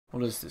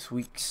What is this,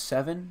 week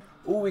 7?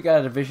 Oh, we got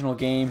a divisional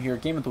game here.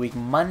 Game of the week,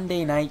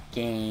 Monday night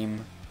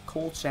game.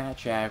 Colts at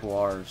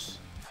Jaguars.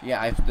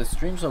 Yeah, the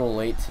stream's a little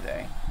late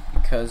today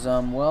because,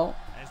 well,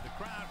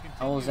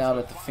 I was out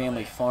at the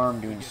family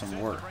farm doing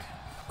some work.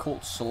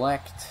 Colts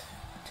select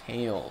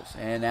tails,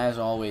 and as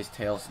always,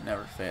 tails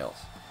never fails.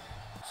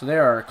 So they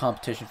are a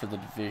competition for the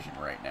division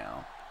right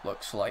now,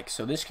 looks like.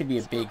 So this could be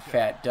a big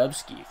fat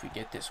dubski if we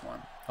get this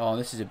one. Oh,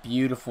 this is a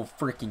beautiful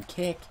freaking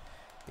kick.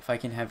 If I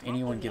can have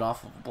anyone get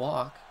off of the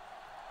block.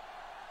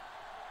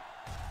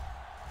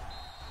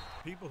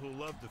 People who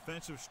love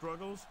defensive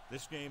struggles,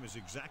 this game is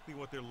exactly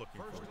what they're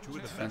looking for.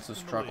 Defensive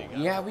struggle.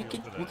 Yeah, we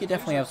could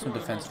definitely have some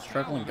defensive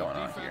struggling going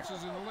on here.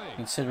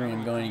 Considering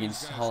I'm going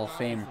against Hall of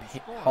Fame,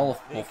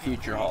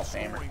 future Hall of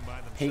Famer,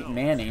 Peyton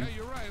Manning.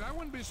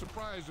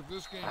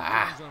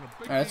 Alright,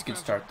 that's a good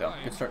start though.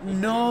 Good start.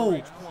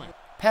 No!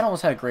 Pat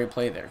almost had a great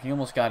play there. He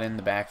almost got in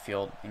the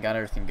backfield and got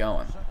everything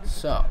going.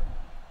 So,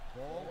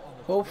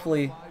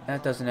 hopefully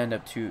that doesn't end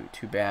up too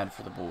bad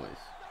for the boys.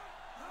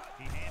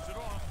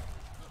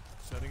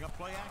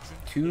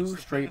 Two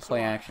straight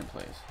play action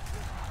plays.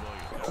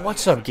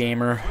 What's up,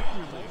 gamer?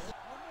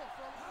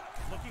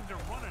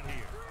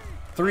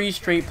 3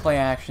 straight play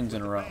actions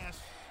in a row.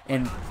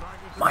 And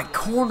my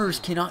corners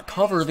cannot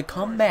cover the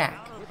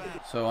comeback.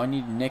 So I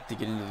need Nick to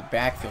get into the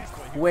backfield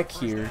quick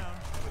here.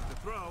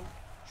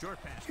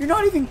 You're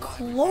not even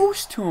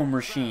close to him,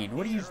 Rasheen.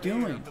 What are you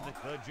doing?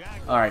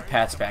 Alright,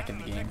 Pat's back in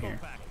the game here.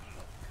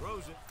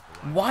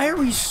 Why are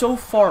we so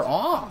far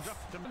off?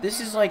 This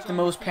is like the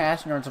most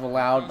passing yards I've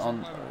allowed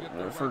on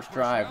the first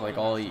drive, like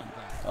all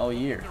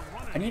year.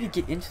 I need to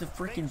get into the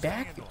freaking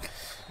backfield.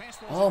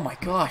 Oh my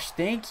gosh,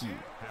 thank you.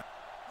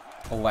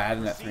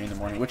 Aladdin at 3 in the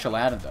morning. Which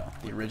Aladdin though?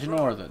 The original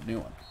or the new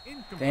one?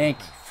 Thank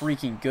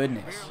freaking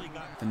goodness.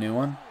 The new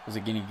one? Was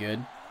it any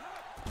good?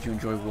 Did you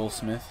enjoy Will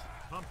Smith?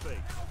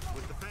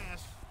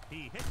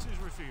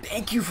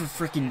 Thank you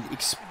for freaking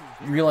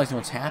realizing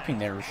what's happening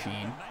there,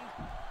 Rasheen.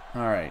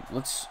 Alright,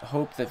 let's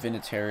hope that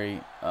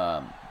Vinatieri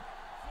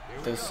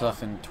does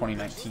stuff in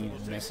 2019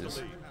 and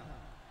misses.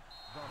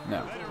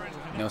 No.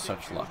 No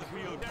such luck.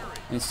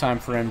 And it's time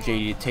for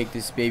MJ to take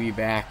this baby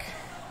back.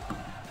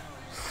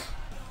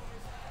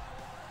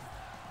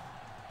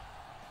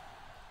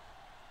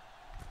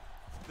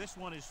 This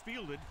one is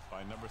fielded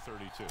by number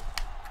 32.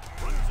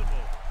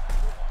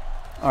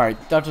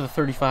 Alright, down to the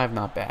 35,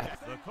 not bad.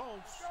 The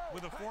Colts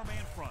with a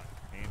 4-man front.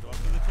 Hand off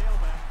to the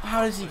tailback.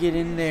 How does he get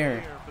in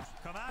there?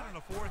 Come out in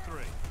a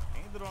 4-3.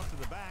 Hand it off to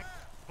the back.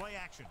 Play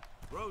action.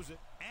 Throws it.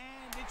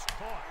 And it's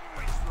caught.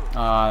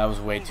 Ah, that was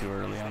way too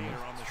early on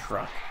the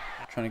truck.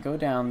 Trying to go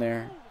down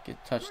there,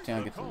 get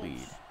touchdown, get the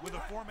lead. With a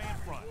 4-man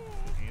front.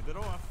 Hand it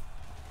off.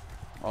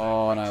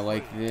 Oh, and I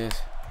like this.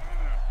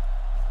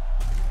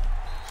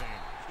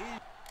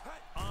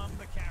 On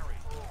the carry.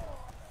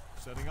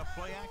 Setting up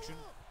play action.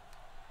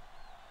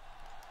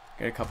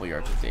 Get a couple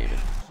yards with David.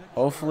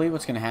 Hopefully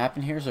what's going to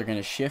happen here is they're going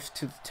to shift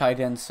to the tight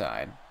end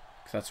side.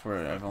 Because that's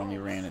where I've only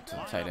ran it to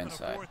the tight end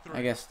side.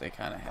 I guess they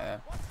kind of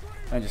have.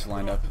 I just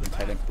lined up to the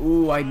tight end.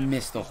 Ooh, I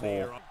missed the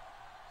hole.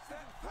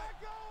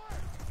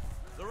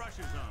 The rush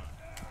is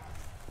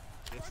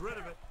on. Gets rid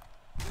of it.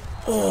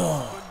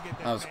 Oh,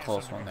 that was a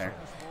close one there.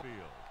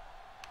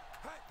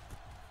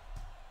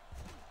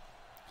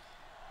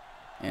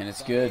 And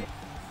it's good.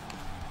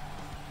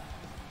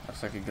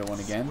 Looks like a good one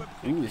again.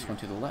 Ooh, this one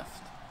to the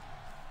left.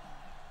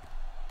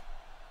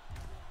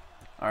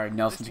 Alright,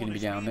 Nelson's going to be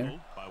down there.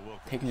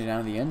 Taking it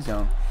down to the end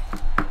zone.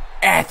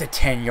 At the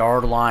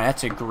 10-yard line.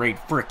 That's a great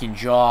freaking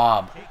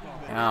job.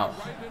 Now,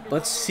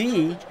 let's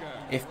see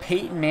if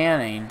Peyton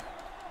Manning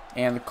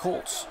and the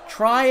Colts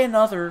try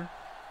another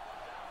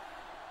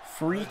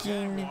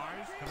freaking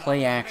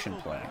play-action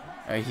play.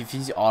 If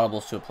he's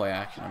audible to a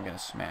play-action, I'm going to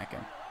smack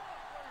him.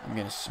 I'm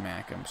going to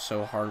smack him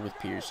so hard with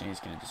Pearson, he's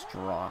going to just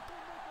drop.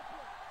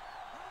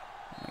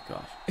 Oh my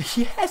gosh.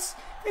 Yes!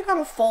 They got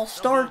a false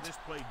start.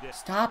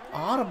 Stop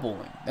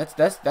audibling.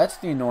 That's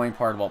the annoying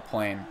part about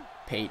playing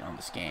Pate on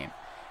this game.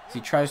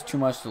 He tries too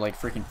much to like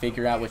freaking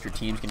figure out what your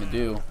team's going to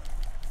do.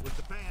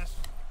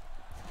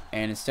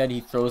 And instead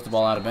he throws the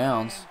ball out of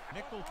bounds.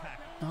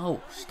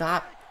 No,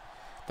 stop.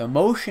 The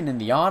motion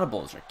and the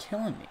audibles are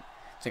killing me.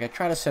 It's like I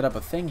try to set up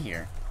a thing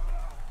here.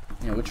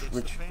 You know, which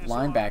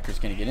linebacker's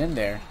going to get in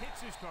there.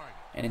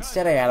 And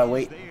instead I had to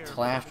wait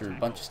until after a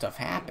bunch of stuff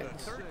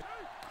happens. Oh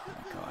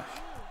my gosh.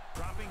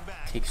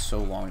 Takes so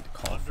long to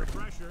call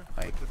freaking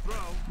like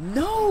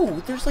no,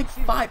 there's like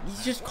 5.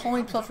 He's just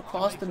calling stuff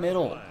across the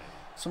middle.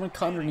 Someone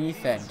cut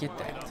underneath that and get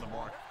that.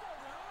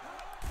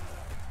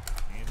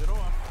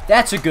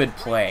 That's a good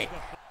play.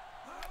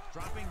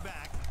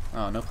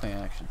 Oh, no play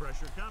action.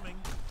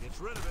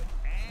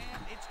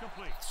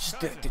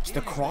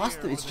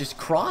 It's just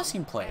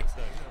crossing plays.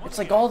 It's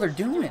like all they're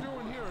doing.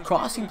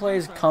 Crossing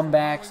plays,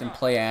 comebacks, and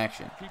play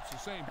action.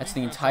 That's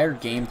the entire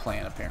game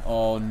plan apparently.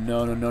 Oh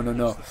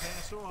no.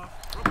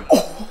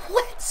 Oh,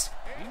 let's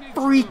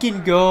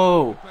freaking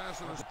go.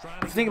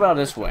 Think about it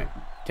this way.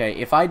 Okay,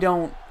 if I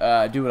don't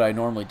do what I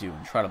normally do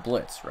and try to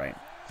blitz, right,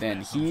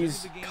 then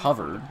he's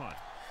covered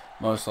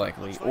most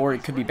likely. Or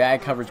it could be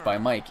bad coverage by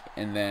Mike,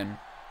 and then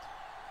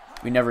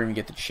we never even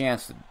get the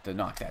chance to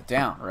knock that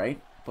down,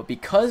 right? But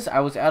because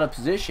I was out of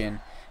position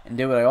and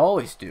did what I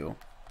always do.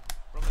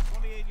 From the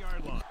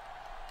 28-yard line.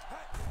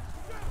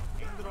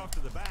 Handed off to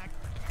the back.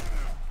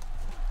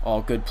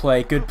 Oh, good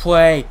play, good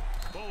play.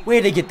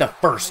 Way to get the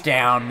first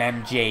down,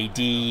 MJD.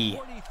 The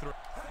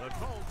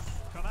Colts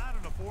come out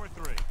in a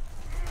 4-3.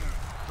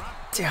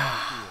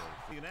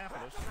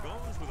 Indianapolis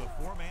goes with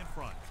a 4-man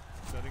front,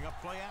 setting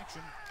up play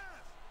action.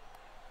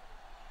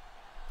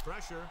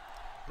 Pressure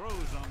throws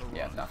on the run.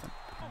 Yeah, nothing.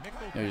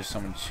 There's just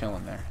someone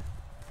chilling there.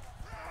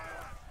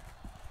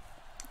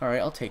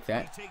 Alright, I'll take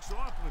that.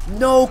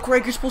 No,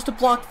 Greg, you're supposed to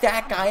block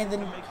that guy, and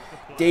then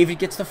David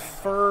gets the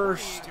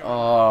first.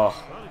 Oh,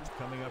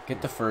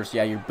 get the first.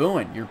 Yeah, you're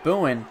booing. You're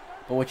booing.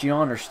 But what you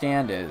don't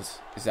understand is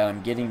that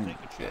I'm getting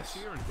this.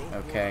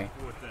 Okay.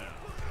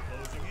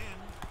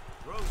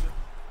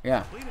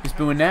 Yeah, who's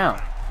booing now?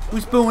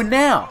 Who's booing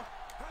now?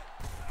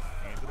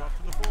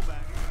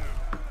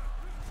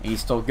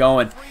 He's still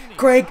going.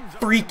 Greg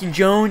freaking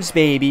Jones,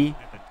 baby.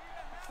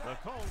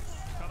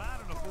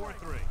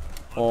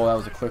 Oh, that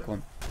was a quick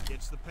one.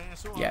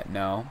 Yeah,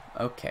 no.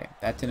 Okay,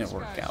 that didn't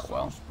work out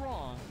well.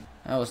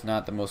 That was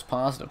not the most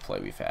positive play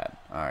we've had.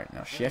 Alright,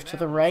 now shift to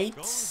the right.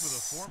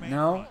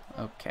 No?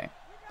 Okay.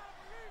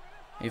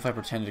 Maybe if I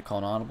pretended to call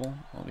an audible,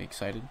 I'll be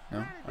excited.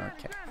 No?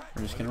 Okay.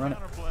 We're just going to run it.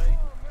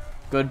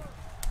 Good.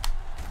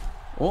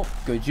 Oh,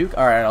 good juke.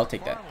 Alright, I'll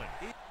take that.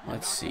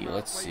 Let's see,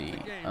 let's see.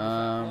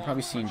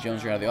 Probably seeing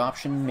Jones right out of the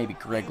option. Maybe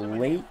Greg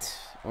late.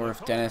 Or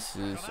if Dennis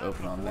is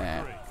open on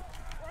that.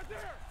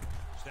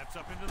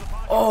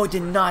 Oh,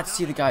 did not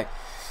see the guy.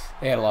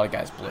 They had a lot of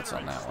guys blitz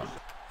on that one.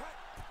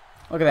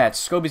 Look at that.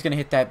 Scobie's going to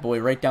hit that boy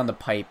right down the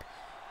pipe.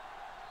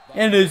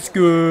 And it's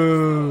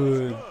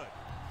good.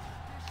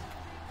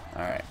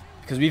 Alright.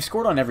 Because we've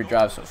scored on every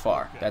drive so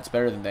far. That's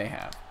better than they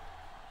have.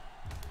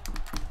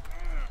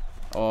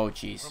 Oh,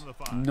 jeez.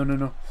 No, no,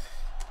 no.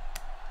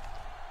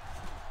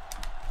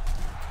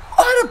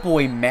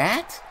 Attaboy,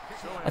 Matt.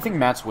 I think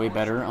Matt's way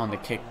better on the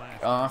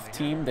kickoff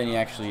team than he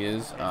actually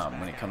is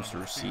when it comes to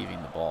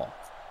receiving the ball.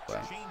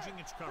 But,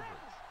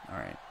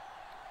 alright.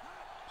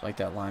 Like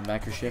that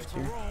linebacker shift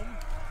here.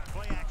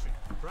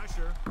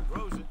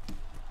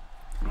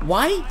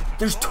 Why?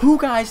 There's two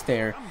guys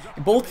there,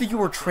 and both of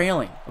you are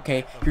trailing,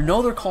 okay? You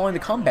know they're calling the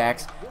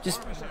comebacks.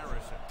 Just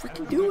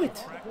freaking do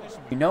it.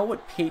 You know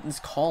what Peyton's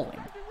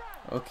calling,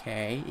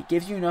 okay? It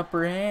gives you an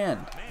upper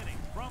hand.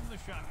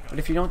 But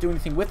if you don't do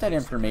anything with that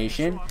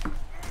information,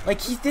 like,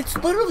 it's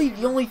literally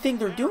the only thing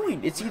they're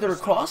doing. It's either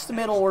across the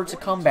middle or it's a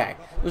comeback.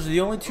 Those are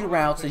the only two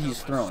routes that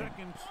he's throwing.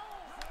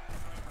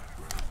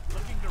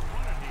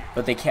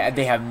 But they can't.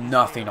 They have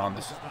nothing on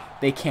this.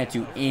 They can't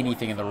do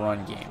anything in the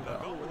run game,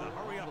 though.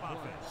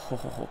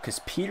 Because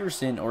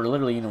Peterson, or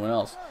literally anyone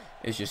else,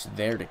 is just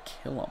there to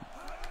kill him.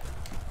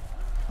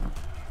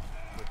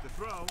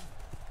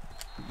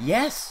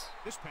 Yes.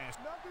 This pass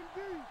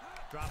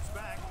drops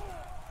back.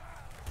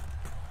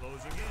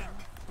 Closing in,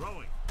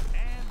 throwing,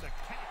 and the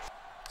catch.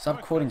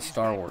 Stop quoting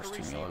Star Wars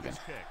to me, Logan.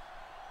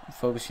 I'm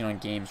focusing on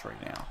games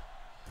right now.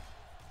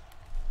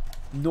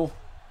 No. All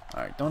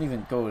right, don't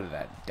even go to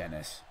that,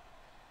 Dennis.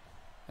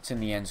 That's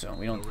in the end zone.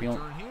 We don't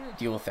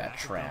deal with that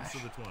trash.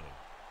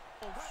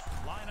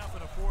 Line up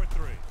in a 4-3.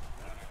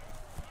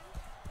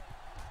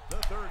 The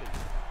 30.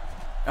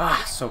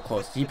 Ah, so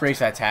close. He breaks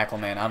that tackle,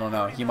 man. I don't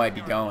know. He might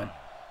be going.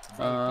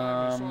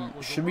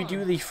 Should we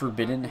do the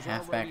forbidden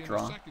halfback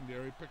draw?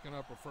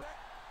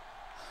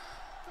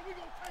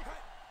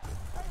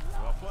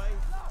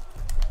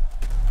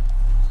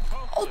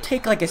 I'll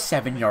take like a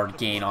 7-yard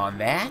gain on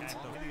that.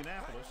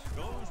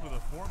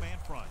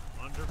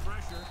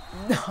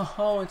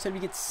 No, instead we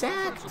get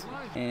sacked.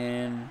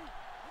 And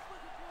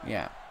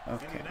yeah,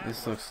 okay,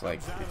 this looks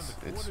like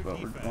it's what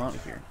we want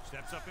here.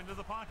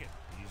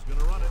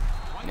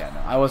 Yeah,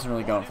 no, I wasn't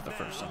really going for the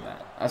first on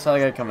that. I saw the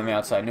guy coming on the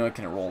outside. I knew I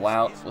couldn't roll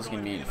out. It was going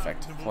to be an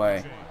effective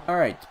play. All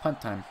right,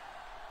 punt time.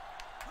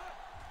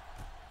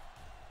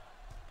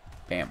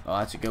 Bam. Oh,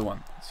 that's a good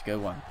one. That's a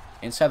good one.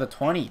 Inside the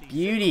 20.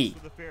 Beauty.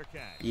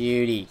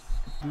 Beauty.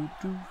 The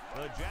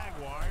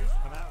Jaguars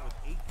come out with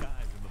 8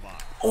 guys in the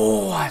box.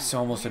 Oh, that's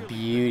almost a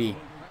beauty.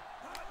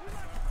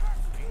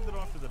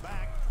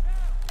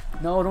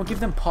 No, don't give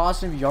them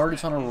positive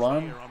yardage on a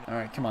run. All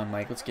right, come on,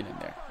 Mike. Let's get in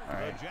there. All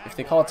right. If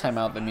they call a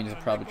timeout, that means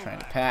they're probably trying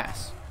to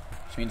pass.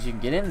 Which means you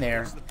can get in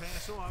there.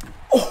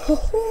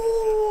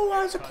 Oh,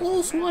 that was a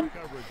close one.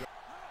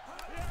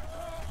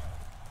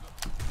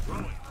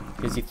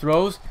 As he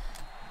throws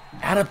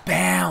out of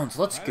bounds.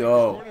 Let's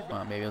go. Come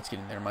on, baby. Let's get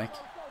in there, Mike.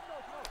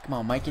 Come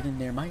on, Mike. Get in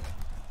there, Mike.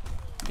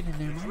 Get in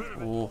there, Mike.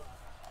 Oh.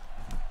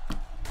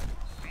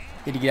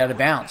 Did he get out of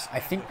bounds? I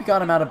think we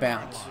got him out of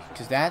bounds.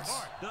 Because that's...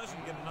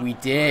 We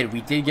did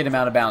get him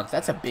out of bounds.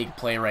 That's a big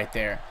play right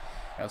there.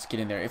 Right, let's get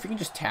in there. If we can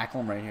just tackle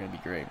him right here, it'd be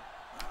great.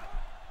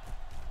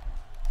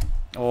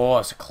 Oh,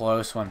 it's a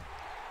close one.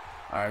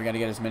 All right, we got to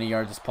get as many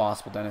yards as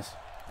possible, Dennis.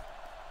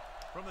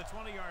 From the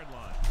 20-yard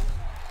line.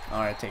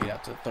 Alright, take it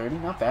out to 30.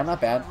 Not bad,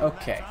 not bad.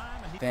 Okay.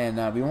 Then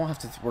we won't have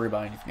to worry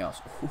about anything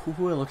else. It's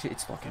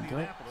looking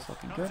good. It's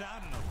looking good.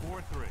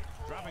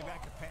 Dropping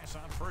back to pass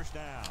on first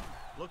down.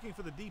 Looking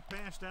for the deep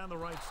pass down the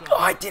right side. Oh,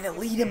 I didn't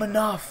lead him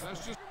enough.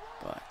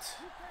 But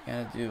you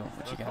gotta do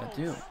what you gotta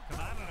do.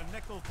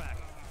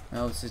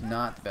 No, this is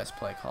not the best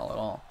play call at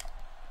all.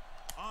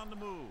 On the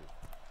move.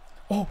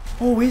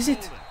 Oh, is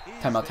it?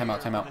 Timeout,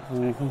 timeout, timeout.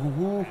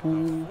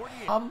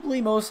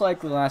 Probably most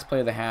likely the last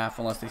play of the half,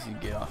 unless they can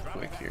get off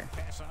quick here.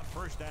 Pass on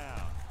first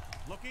down.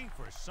 Looking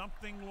for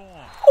something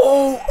long.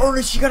 Oh,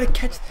 Ernest, you gotta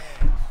catch.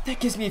 That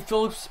gives me a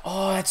Phillips.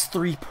 Oh, that's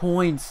 3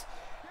 points.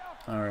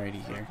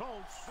 Alrighty here.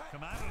 Colts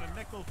come out in a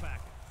nickel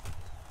package.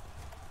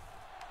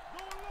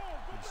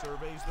 He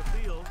surveys the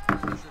field.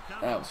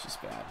 That was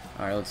just bad.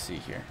 Alright, let's see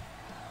here.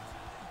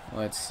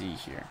 Let's see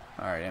here.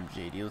 Alright,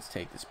 MJD, let's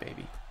take this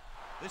baby.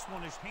 This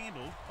one is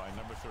handled by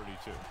number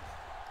 32.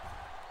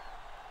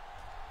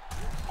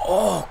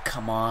 Oh,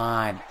 come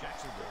on.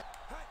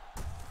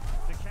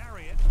 To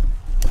carry it.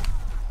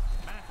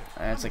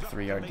 That's like a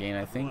 3-yard gain,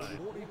 I think.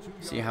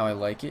 See how I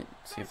like it.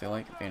 See if they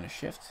like it. They're gonna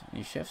shift.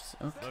 Any shifts?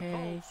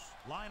 Okay.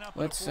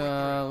 Let's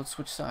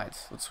switch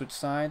sides. Let's switch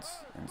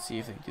sides and see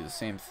if they can do the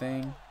same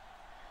thing.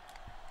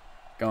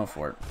 Going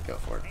for it. Go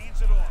for it.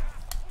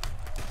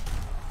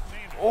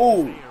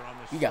 Oh,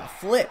 you got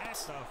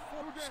flipped.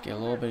 Just get a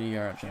little bit of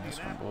yardage in this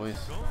one, boys.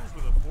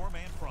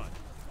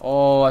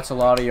 Oh, that's a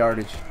lot of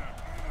yardage.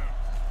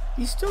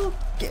 He still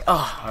get.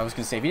 Oh, I was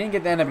gonna say if he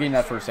didn't end up getting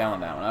that first down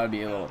on that one, I would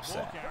be a little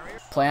upset.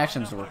 Play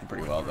actions are working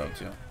pretty well though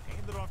too.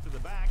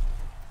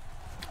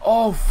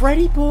 Oh,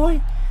 Freddy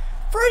boy!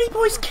 Freddy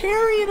boy's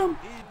carrying him.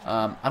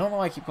 I don't know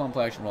why I keep calling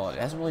play action roll. It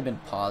hasn't really been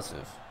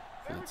positive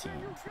for the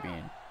team, for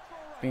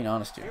being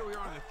honest here. Here we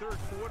are in the third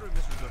quarter.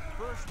 This is the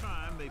first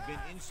time they've been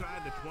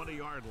inside the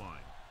 20-yard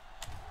line.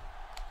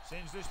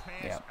 Sends this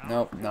pass. Yeah,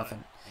 nope,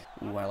 nothing.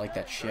 Ooh, I like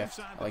that shift.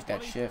 I like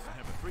that shift.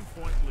 Have a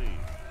 3-point lead.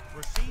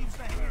 Receives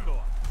the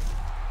handoff.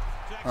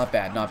 Not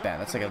bad, not bad.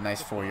 That's like a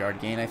nice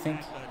 4-yard gain, I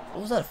think.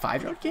 What was that, a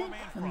 5-yard gain?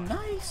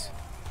 Nice.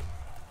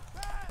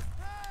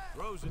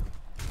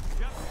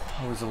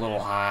 That was a little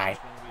high.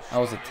 That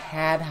was a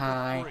tad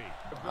high.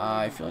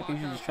 I feel like I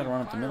should just try to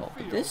run up the middle.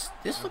 But this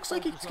looks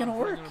like it's gonna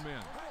work.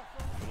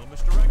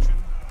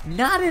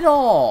 Not at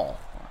all.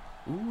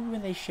 Ooh,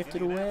 and they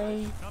shifted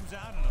away.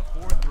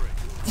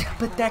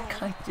 But that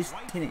guy just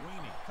didn't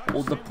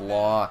hold the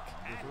block.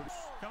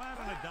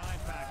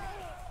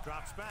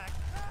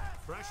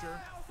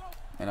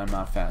 And I'm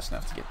not fast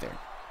enough to get there.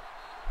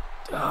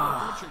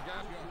 Ah.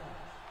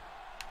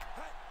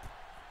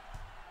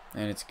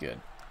 And it's good.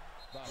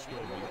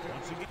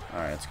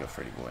 Alright, let's go,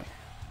 Freddy boy.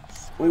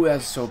 Ooh,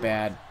 that's so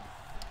bad.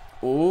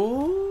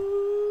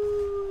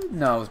 Ooh,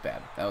 no, it was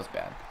bad. That was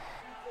bad.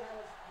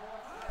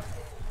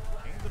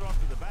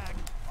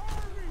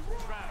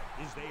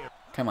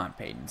 Come on,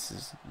 Peyton. This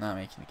is not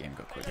making the game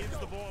go quick.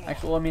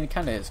 Actually, well, I mean, it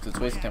kind of is, because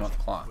it's wasting time on the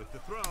clock.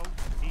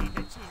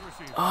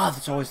 Ah,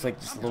 that's always like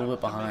just a little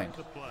bit behind.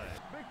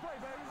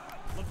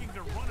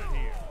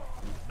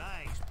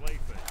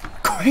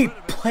 Great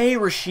play,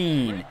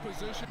 Rasheen.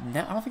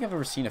 Now, I don't think I've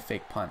ever seen a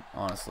fake punt,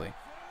 honestly,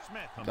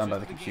 done by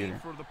the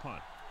computer.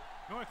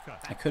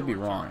 I could be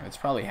wrong. It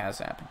probably has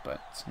happened,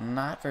 but it's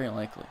not very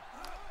likely.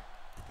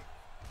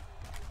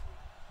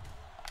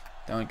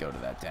 Don't go to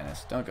that,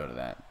 Dennis. Don't go to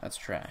that. That's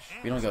trash.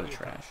 We don't go to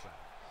trash.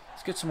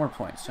 Let's get some more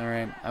points,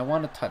 alright? I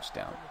want a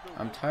touchdown.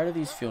 I'm tired of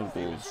these field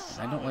goals,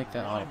 and I don't like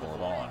that audible at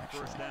all,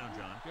 actually.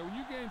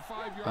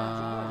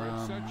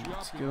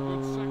 Let's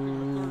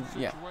go...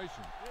 Yeah.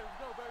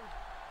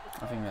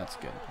 I think that's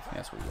good. I think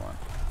that's what we want.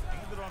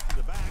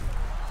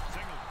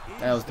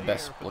 That was the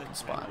best looking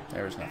spot.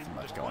 There was nothing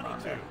much going on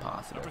there.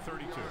 Positive.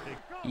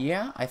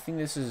 Yeah, I think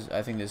this is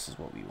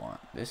what we want.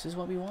 This is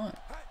what we want.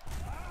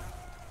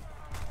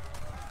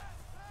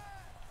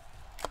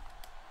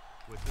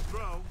 With the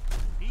throw,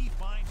 he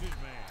finds his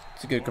man.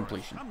 It's a good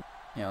completion.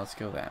 Yeah, let's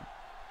go that.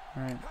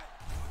 Alright.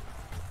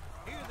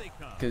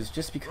 Because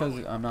just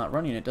because I'm not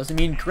running it doesn't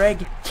mean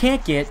Greg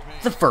can't get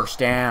the first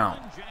down.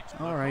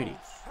 Alrighty.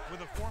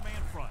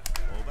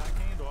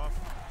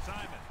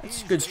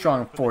 That's a good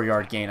strong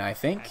 4-yard gain, I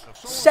think.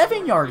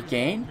 7-yard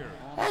gain?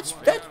 That's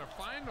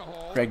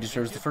Greg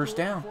deserves the first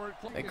down.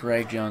 That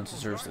Greg Jones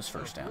deserves this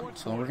first down.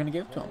 So we're gonna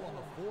give it to him.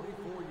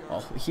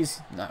 Well,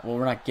 he's not. Well,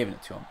 we're not giving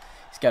it to him.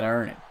 He's got to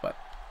earn it, but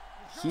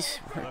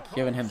we're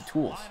giving him the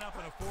tools.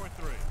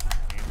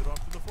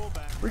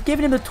 We're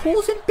giving him the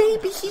tools, and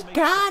baby, he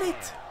got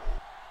it.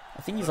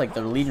 I think he's like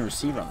the leading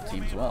receiver on the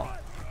team as well.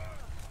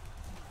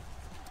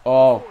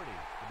 Oh.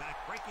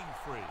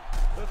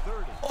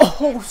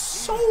 Oh,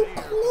 so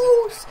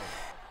close.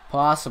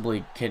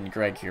 Possibly getting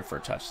Greg here for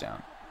a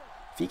touchdown.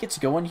 If he gets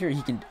going here,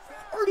 he can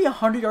already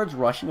 100 yards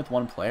rushing with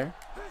one player.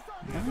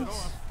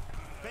 Nice.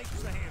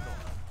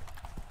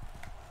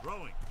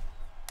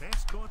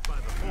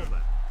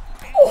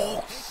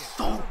 Oh,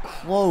 so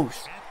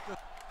close.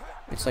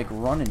 It's like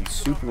running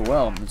super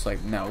well. It's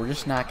like, no, we're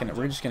just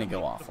gonna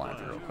go offline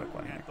for a real quick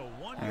one here.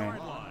 All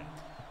right.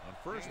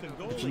 First and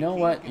goal. But you know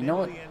what? You know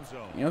what?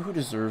 You know who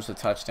deserves a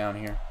touchdown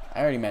here?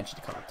 I already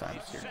mentioned a couple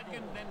times here.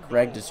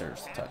 Greg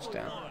deserves the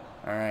touchdown.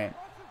 All right.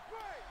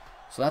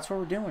 So that's what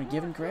we're doing. We're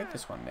giving Greg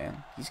this one,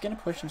 man. He's gonna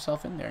push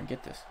himself in there and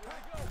get this.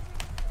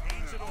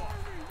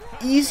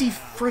 Easy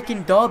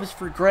freaking dubs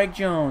for Greg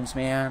Jones,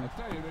 man.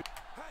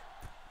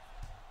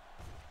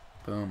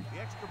 Boom.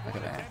 Look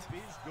at that.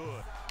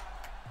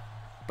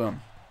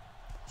 Boom.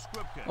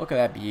 Look at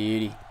that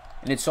beauty.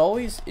 And it's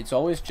always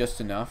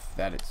just enough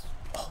that it's.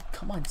 Oh,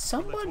 come on,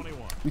 someone.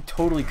 We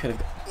totally could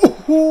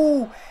have.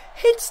 Ooh,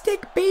 hit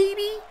stick,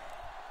 baby.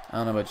 I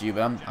don't know about you,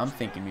 but I'm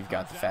thinking we've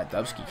got the fat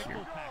Dubski here.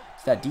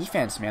 It's that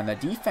defense, man. That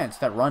defense,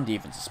 that run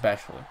defense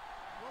especially.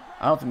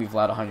 I don't think we've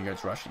allowed 100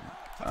 yards rushing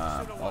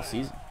all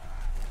season.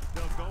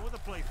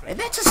 And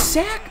that's a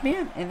sack,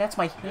 man. And that's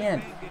my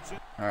hand.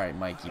 All right,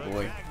 Mikey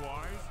boy.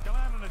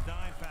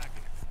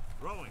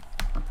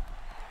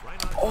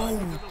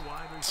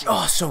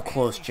 Oh, so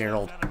close,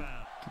 Gerald. Come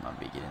on,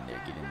 baby, get in there,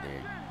 get in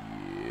there.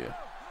 Yeah.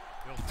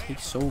 It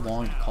takes so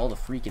long to call the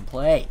freaking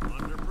play.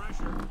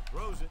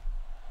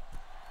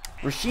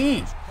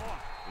 Rasheen.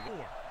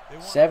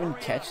 7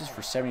 catches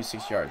for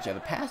 76 yards. Yeah, the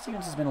pass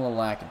defense has been a little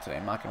lacking today,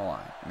 I'm not going to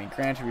lie. I mean,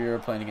 granted, we were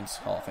playing against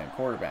a Hall of Fame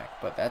quarterback,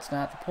 but that's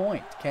not the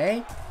point,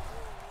 okay?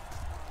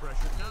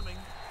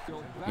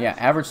 Yeah,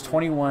 average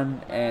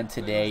 21, and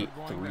today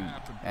 3.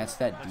 That's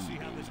that D,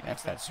 baby.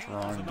 That's that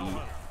strong D.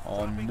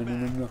 Oh,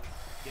 no. Oh.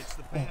 Let's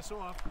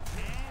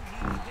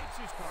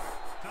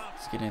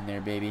get in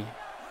there, baby.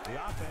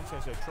 The offense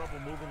has had trouble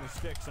moving the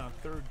sticks on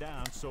 3rd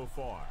down so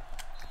far.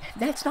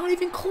 That's not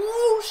even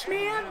close,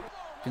 man.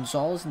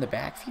 Gonzalez in the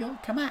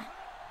backfield? Come on.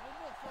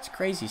 That's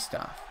crazy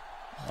stuff.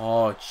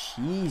 Oh,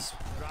 jeez.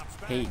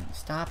 Peyton,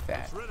 stop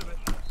that.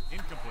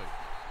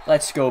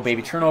 Let's go,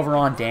 baby. Turnover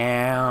on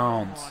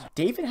downs.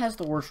 David has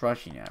the worst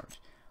rushing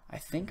average. I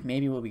think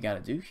maybe what we got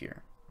to do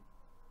here.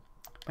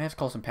 I have to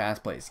call some pass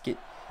plays. Get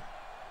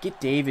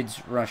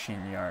David's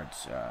rushing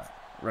yards,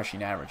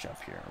 rushing average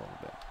up here a little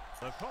bit.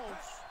 The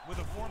Colts with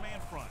a 4-man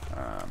front.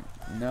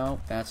 No,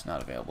 that's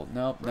not available.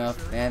 Nope.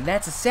 And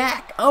that's a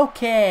sack.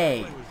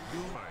 Okay.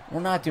 We're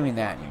not doing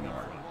that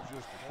anymore.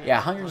 Yeah,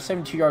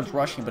 172 yards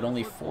rushing, but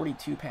only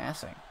 42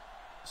 passing.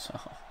 So,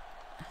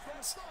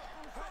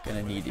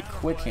 gonna need a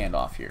quick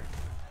handoff here.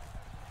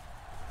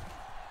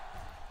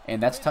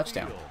 And that's a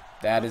touchdown.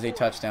 That is a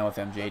touchdown with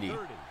MJD.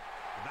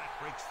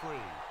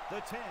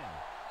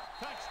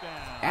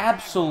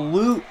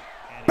 Absolute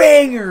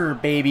banger,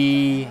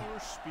 baby.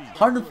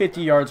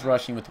 150 yards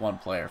rushing with 1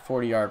 player.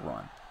 40-yard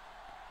run.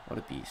 What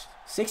a beast.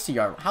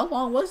 60-yard. How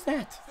long was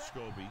that?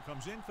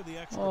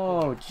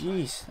 Oh,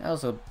 jeez.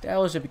 That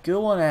was a good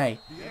one, eh?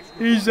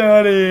 He's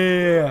out of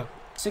here.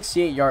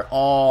 68-yard.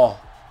 Oh,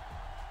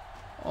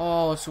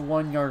 it's a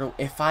 1 yard.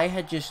 If I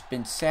had just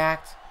been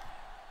sacked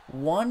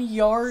 1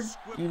 yard,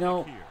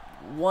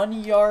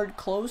 1 yard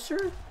closer,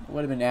 it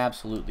would have been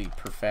absolutely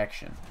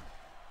perfection.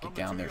 Get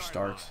down there,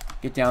 Starks.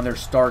 Get down there,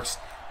 Starks.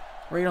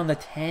 Right on the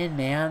 10,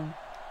 man.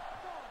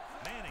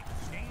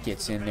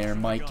 Gets in there,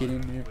 Mike. Get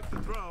in there.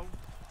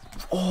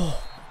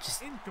 Oh,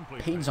 just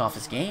Peyton's off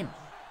his game.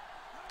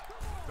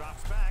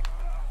 Drops back.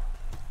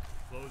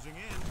 Closing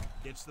in.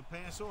 Gets the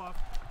pass off.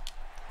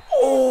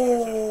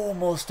 Oh,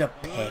 almost a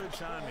pick.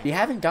 We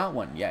haven't got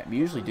one yet. We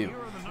usually do.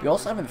 We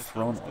also haven't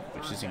thrown one,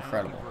 which is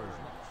incredible.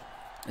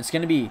 It's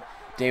going to be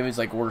David's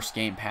worst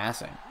game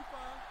passing.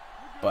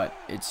 But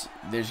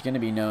there's going to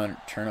be no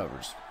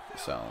turnovers.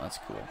 So that's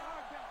cool.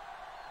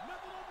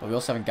 But we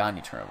also haven't got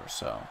any turnovers,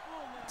 so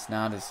it's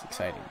not as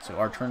exciting. So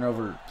our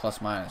turnover plus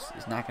minus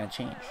is not going to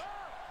change.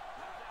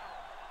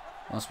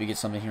 Unless we get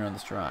something here on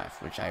this drive,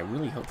 which I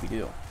really hope we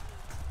do.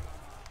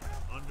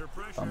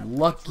 I'm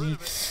lucky.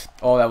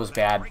 Oh, that was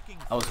bad.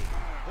 I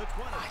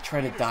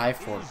tried to dive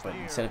for it, but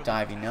instead of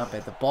diving up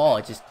at the ball,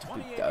 it just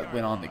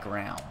went on the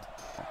ground.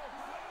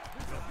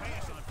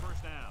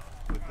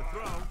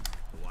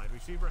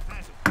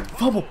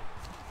 Fumble.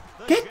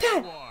 Get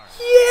that.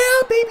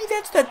 Yeah, baby,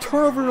 that's that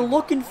turnover we're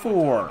looking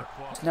for.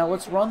 Now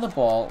let's run the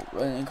ball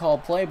and call a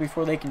play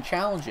before they can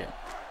challenge it.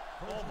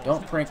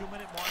 Don't prink.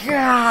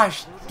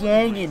 Gosh,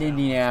 dang it,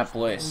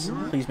 Indianapolis.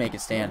 Please make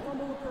it stand.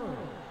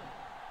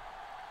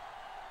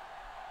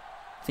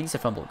 I think it's a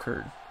fumble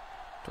occurred.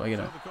 Do I get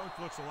a...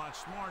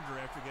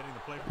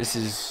 This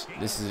is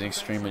an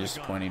extremely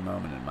disappointing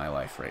moment in my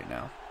life right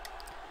now.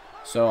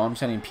 So I'm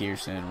sending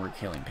Pearson and we're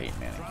killing Peyton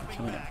Manning. I'm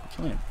killing him. I'm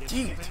killing him.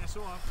 Dang it.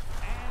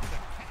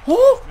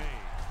 Oh!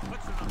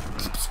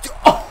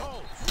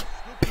 Oh!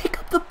 Pick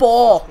up the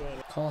ball.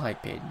 Call high,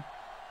 Peyton.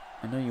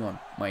 I know you want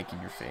Mike in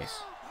your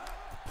face.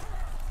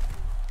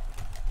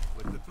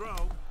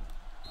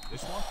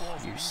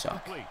 You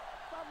suck.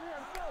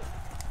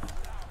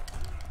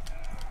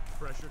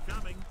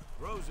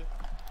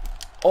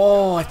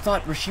 Oh, I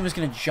thought Rasheem was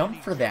going to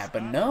jump for that,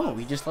 but no,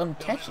 he just let him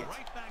catch it.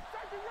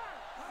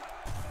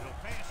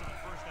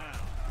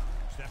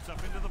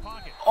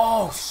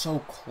 Oh, so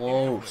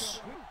close.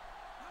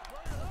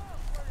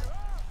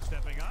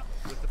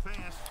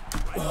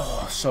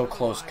 Oh, so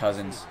close,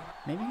 Cousins.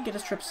 Maybe we can get a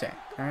strip sack,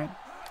 all right?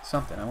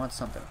 Something. I want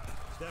something.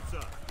 Steps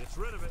up, gets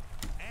rid of it,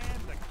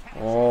 and the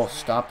catch Oh, is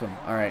stopped made. him.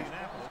 All right.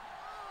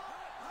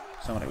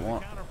 Somebody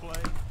want.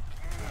 Counterplay.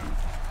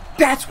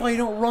 That's why you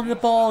don't run the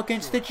ball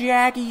against the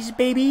Jaggies,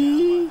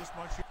 baby.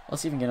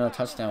 Let's see if we can get another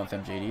touchdown with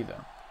MJD,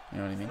 though. You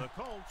know what I mean? The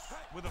Colts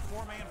with a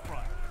 4-man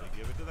front. They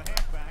give it to the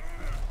halfback.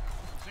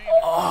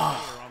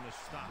 Oh,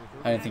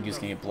 I didn't think he was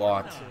going to get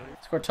blocked.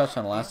 Scored a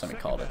touchdown the last time he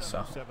called it, so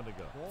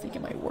I think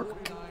it might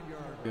work.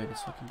 Good,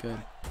 it's looking good.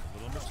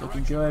 It's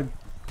looking good.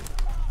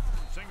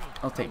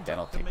 I'll take that,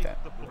 I'll take that.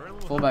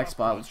 Fullback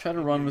spot. Let's try to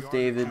run with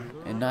David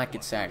and not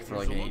get sacked for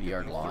like an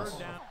 80-yard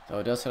loss. Though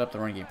it does set up the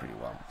run game pretty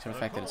well, except for the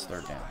fact that it's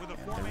third down,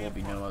 and there will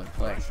be no other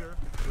play.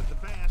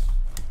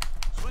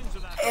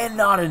 And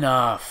not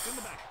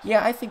enough.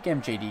 Yeah, I think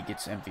MJD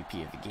gets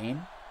MVP of the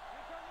game.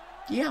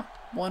 Yeah,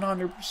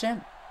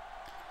 100%.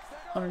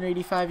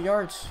 185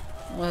 yards.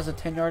 Well, has a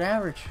 10-yard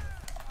average.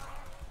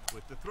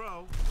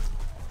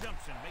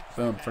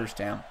 Boom, first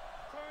down.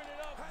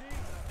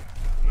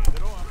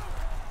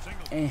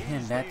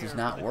 And that does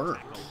not work.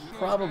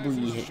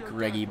 Probably hit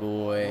Greggy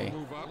Boy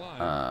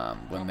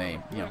when they,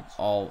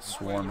 all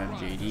swarm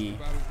MJD.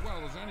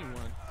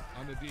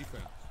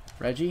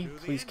 Reggie,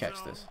 please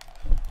catch this.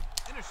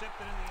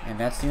 And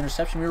that's the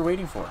interception we were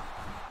waiting for.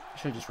 I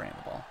should have just ran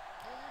the ball.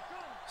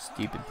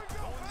 Stupid.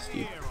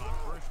 Stupid.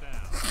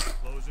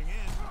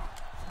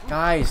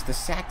 Guys, the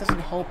sack doesn't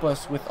help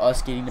us with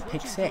us getting the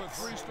pick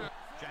 6.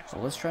 So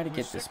let's try to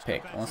get this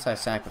pick. Unless I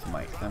sack with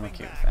Mike. I'm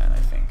okay with that, I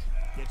think.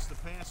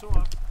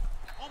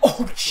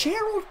 Oh,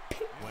 Gerald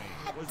picked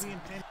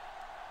that.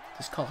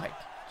 Just call hike.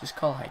 Just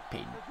call hike,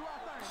 Peyton.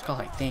 Just call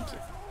hike. Thank you.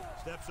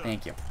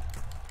 Thank you.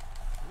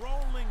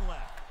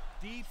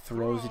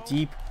 Throws it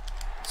deep.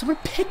 Someone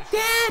picked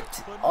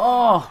that!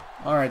 Oh!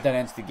 Alright, that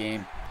ends the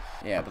game.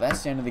 Yeah, but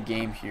that's the end of the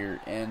game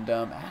here. And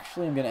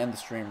actually, I'm going to end the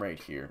stream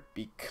right here.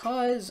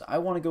 Because I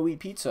want to go eat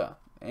pizza.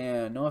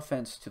 And no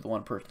offense to the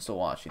one person still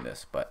watching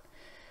this, but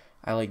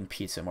I like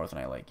pizza more than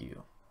I like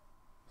you.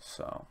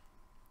 So,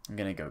 I'm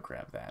going to go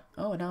grab that.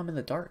 Oh, and now I'm in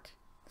the dark.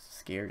 This is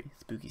scary.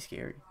 Spooky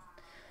scary.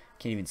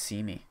 Can't even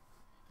see me.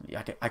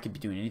 I could be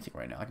doing anything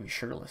right now. I could be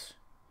shirtless.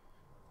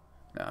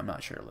 No, I'm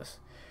not shirtless.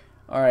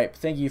 Alright,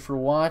 thank you for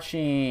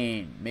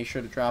watching. Make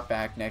sure to drop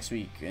back next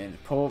week. And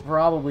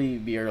probably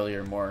be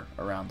earlier, more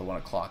around the 1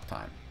 o'clock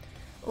time.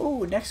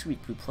 Oh, next week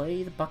we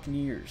play the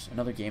Buccaneers.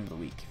 Another game of the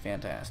week.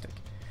 Fantastic.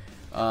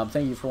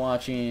 Thank you for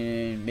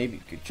watching.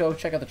 Maybe go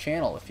check out the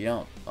channel if you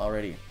don't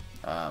already.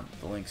 The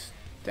link's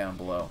down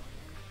below.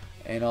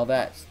 And all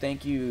that.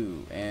 Thank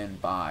you,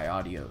 and bye.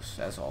 Adios,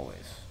 as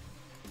always.